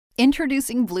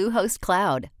Introducing Bluehost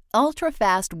Cloud,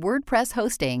 ultra-fast WordPress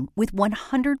hosting with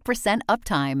 100%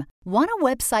 uptime. Want a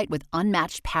website with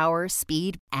unmatched power,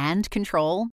 speed, and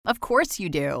control? Of course you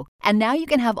do. And now you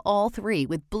can have all three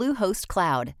with Bluehost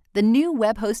Cloud, the new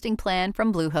web hosting plan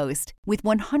from Bluehost. With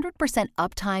 100%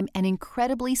 uptime and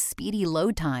incredibly speedy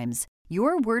load times,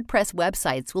 your WordPress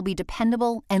websites will be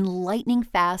dependable and lightning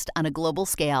fast on a global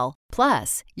scale.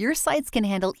 Plus, your sites can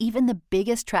handle even the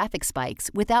biggest traffic spikes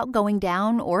without going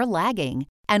down or lagging.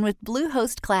 And with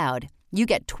Bluehost Cloud, you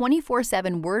get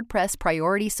 24/7 WordPress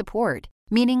priority support,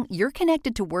 meaning you're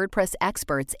connected to WordPress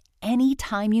experts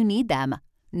anytime you need them.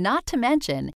 Not to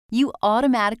mention, you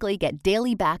automatically get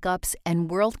daily backups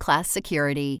and world-class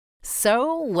security.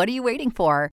 So, what are you waiting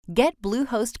for? Get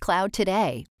Bluehost Cloud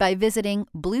today by visiting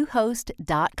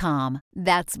Bluehost.com.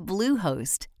 That's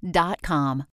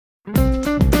Bluehost.com.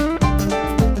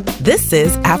 This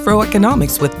is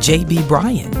AfroEconomics with J.B.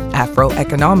 Bryan.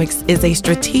 AfroEconomics is a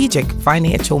strategic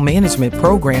financial management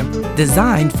program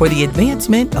designed for the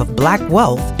advancement of Black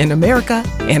wealth in America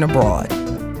and abroad.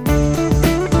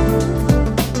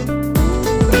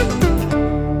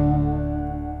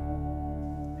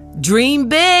 Dream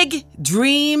big,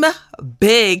 dream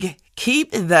big.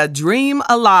 Keep the dream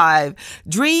alive.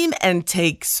 Dream and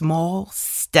take small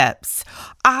steps.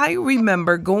 I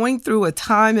remember going through a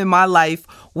time in my life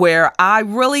where I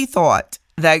really thought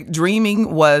that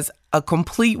dreaming was a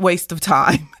complete waste of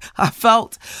time. I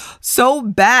felt so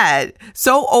bad,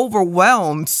 so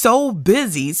overwhelmed, so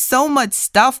busy, so much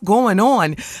stuff going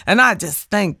on. And I just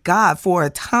thank God for a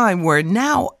time where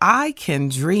now I can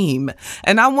dream.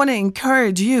 And I want to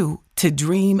encourage you to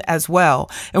dream as well.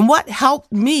 And what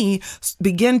helped me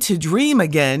begin to dream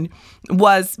again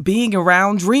was being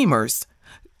around dreamers.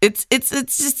 It's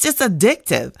just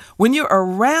addictive when you're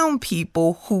around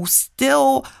people who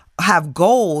still have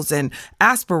goals and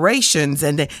aspirations,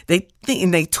 and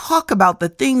they talk about the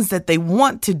things that they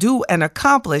want to do and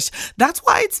accomplish. That's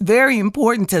why it's very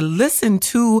important to listen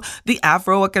to the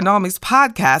AfroEconomics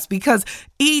podcast, because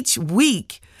each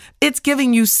week it's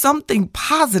giving you something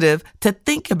positive to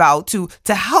think about to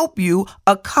help you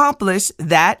accomplish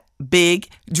that big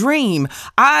dream.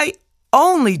 I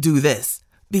only do this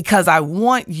because I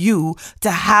want you to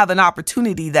have an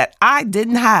opportunity that I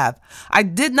didn't have. I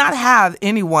did not have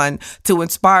anyone to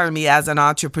inspire me as an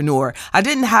entrepreneur. I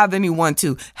didn't have anyone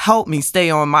to help me stay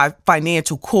on my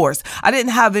financial course. I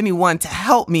didn't have anyone to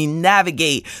help me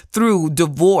navigate through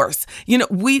divorce.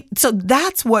 So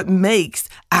that's what makes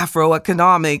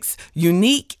AfroEconomics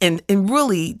unique and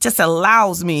really just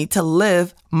allows me to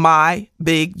live my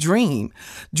big dream.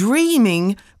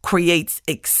 Dreaming creates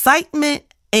excitement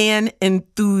and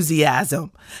enthusiasm.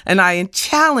 And I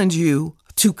challenge you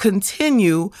to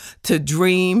continue to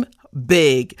dream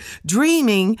big.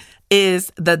 Dreaming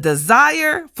is the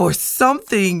desire for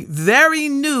something very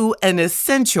new and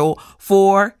essential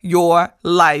for your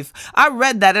life. I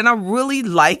read that and I really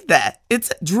like that.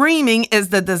 Dreaming is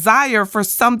the desire for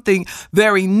something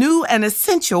very new and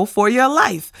essential for your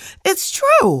life. It's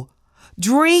true.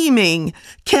 Dreaming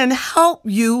can help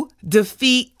you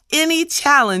defeat any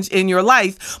challenge in your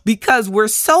life, because we're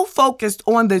so focused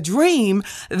on the dream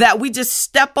that we just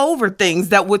step over things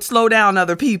that would slow down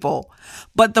other people.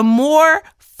 But the more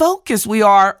focused we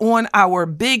are on our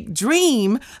big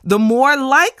dream, the more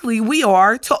likely we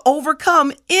are to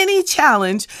overcome any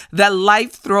challenge that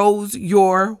life throws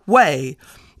your way.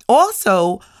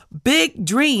 Also, big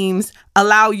dreams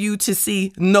allow you to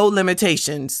see no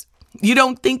limitations. You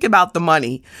don't think about the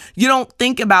money. You don't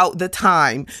think about the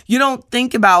time. You don't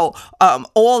think about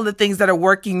all the things that are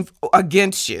working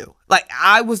against you. Like,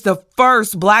 I was the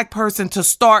first Black person to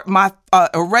start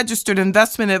a registered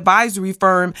investment advisory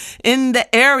firm in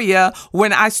the area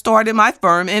when I started my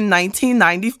firm in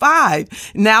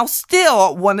 1995. Now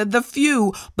still one of the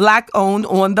few Black owned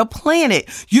on the planet.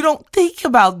 You don't think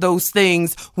about those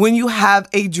things when you have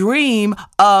a dream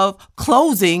of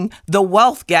closing the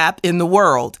wealth gap in the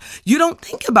world. You don't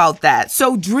think about that.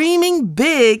 So dreaming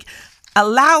big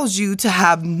allows you to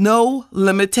have no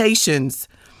limitations.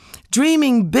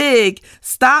 Dreaming big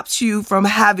stops you from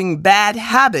having bad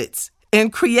habits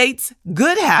and creates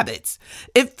good habits.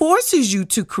 It forces you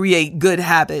to create good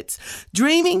habits.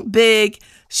 Dreaming big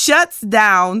shuts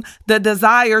down the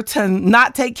desire to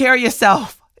not take care of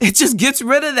yourself. It just gets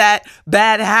rid of that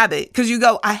bad habit because you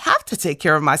go, I have to take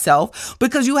care of myself,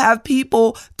 because you have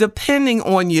people depending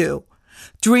on you.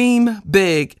 Dream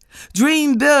big.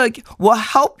 Dream big will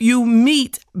help you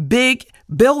meet big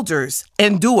builders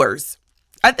and doers.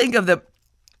 I think of the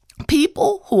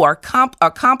people who are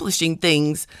accomplishing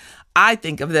things. I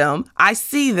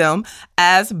see them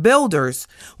as builders.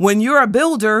 When you're a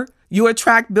builder, you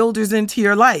attract builders into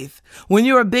your life. When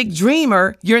you're a big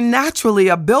dreamer, you're naturally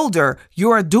a builder.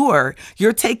 You're a doer.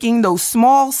 You're taking those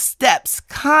small steps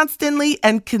constantly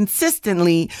and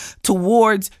consistently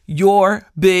towards your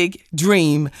big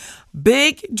dream.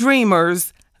 Big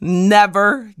dreamers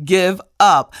never give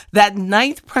up. That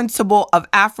 9th principle of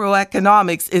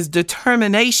AfroEconomics is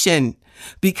determination,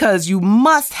 because you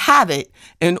must have it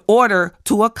in order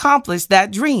to accomplish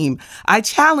that dream. I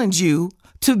challenge you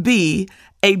to be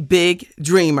a big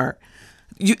dreamer.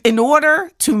 In order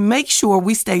to make sure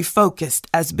we stay focused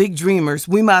as big dreamers,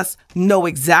 we must know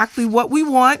exactly what we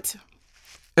want.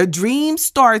 A dream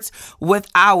starts with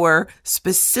our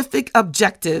specific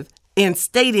objective and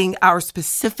stating our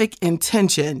specific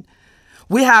intention.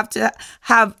 We have to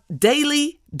have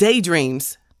daily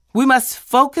daydreams. We must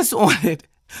focus on it.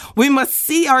 We must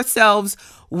see ourselves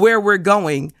where we're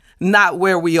going, not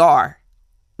where we are.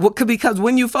 Because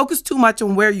when you focus too much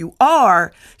on where you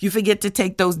are, you forget to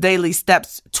take those daily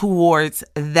steps towards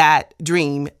that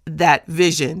dream, that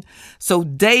vision. So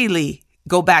daily,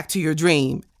 go back to your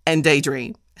dream and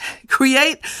daydream.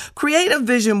 Create a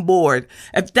vision board.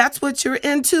 If that's what you're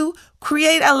into,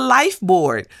 create a life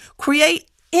board. Create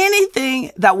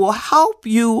anything that will help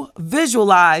you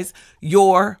visualize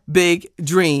your big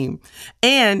dream,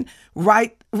 and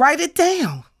write it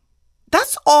down.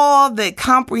 That's all that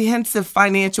comprehensive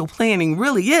financial planning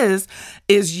really is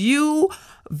you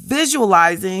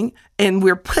visualizing, and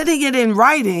we're putting it in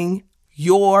writing,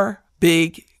 your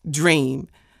big dream.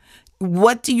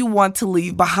 What do you want to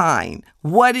leave behind?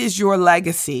 What is your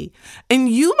legacy? And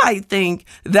you might think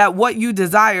that what you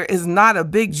desire is not a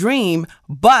big dream,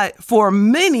 but for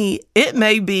many, it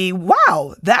may be,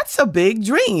 wow, that's a big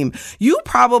dream. You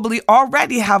probably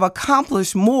already have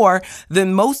accomplished more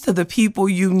than most of the people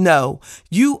you know.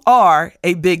 You are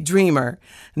a big dreamer.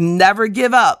 Never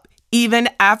give up. Even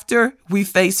after we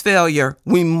face failure,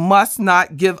 we must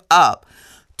not give up.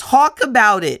 Talk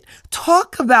about it.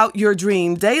 Talk about your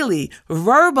dream daily.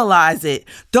 Verbalize it.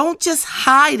 Don't just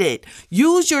hide it.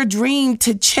 Use your dream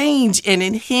to change and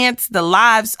enhance the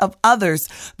lives of others.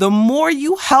 The more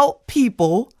you help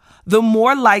people, the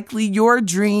more likely your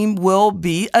dream will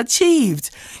be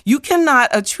achieved. You cannot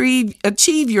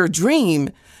achieve your dream.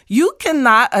 You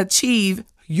cannot achieve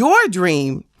your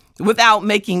dream without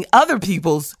making other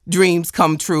people's dreams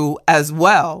come true as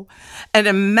well. And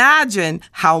imagine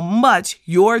how much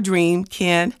your dream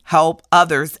can help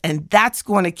others. And that's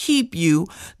going to keep you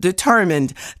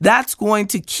determined. That's going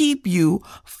to keep you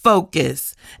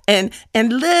focused and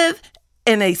live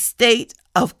in a state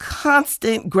of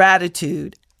constant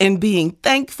gratitude and being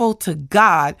thankful to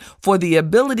God for the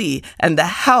ability and the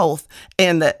health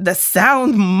and the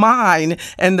sound mind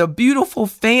and the beautiful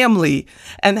family,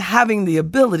 and having the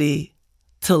ability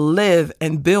to live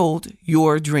and build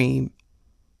your dream.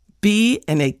 Be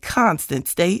in a constant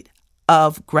state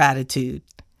of gratitude.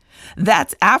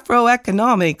 That's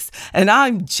AfroEconomics, and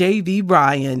I'm JB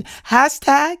Bryan.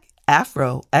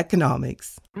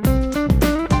 #AfroEconomics.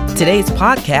 Today's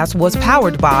podcast was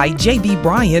powered by JB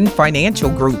Bryan Financial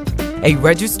Group, a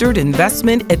registered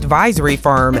investment advisory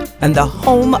firm and the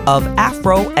home of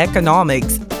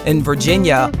AfroEconomics in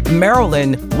Virginia,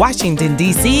 Maryland, Washington,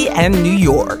 D.C., and New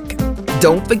York.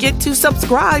 Don't forget to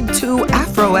subscribe to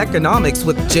AfroEconomics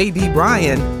with JB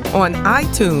Bryan on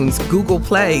iTunes, Google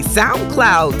Play,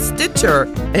 SoundCloud,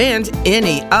 Stitcher, and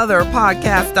any other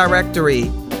podcast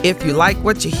directory. If you like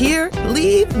what you hear,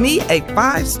 leave me a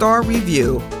 5-star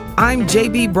review. I'm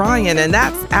JB Bryan, and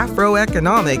that's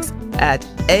AfroEconomics at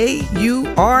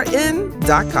AURN.com.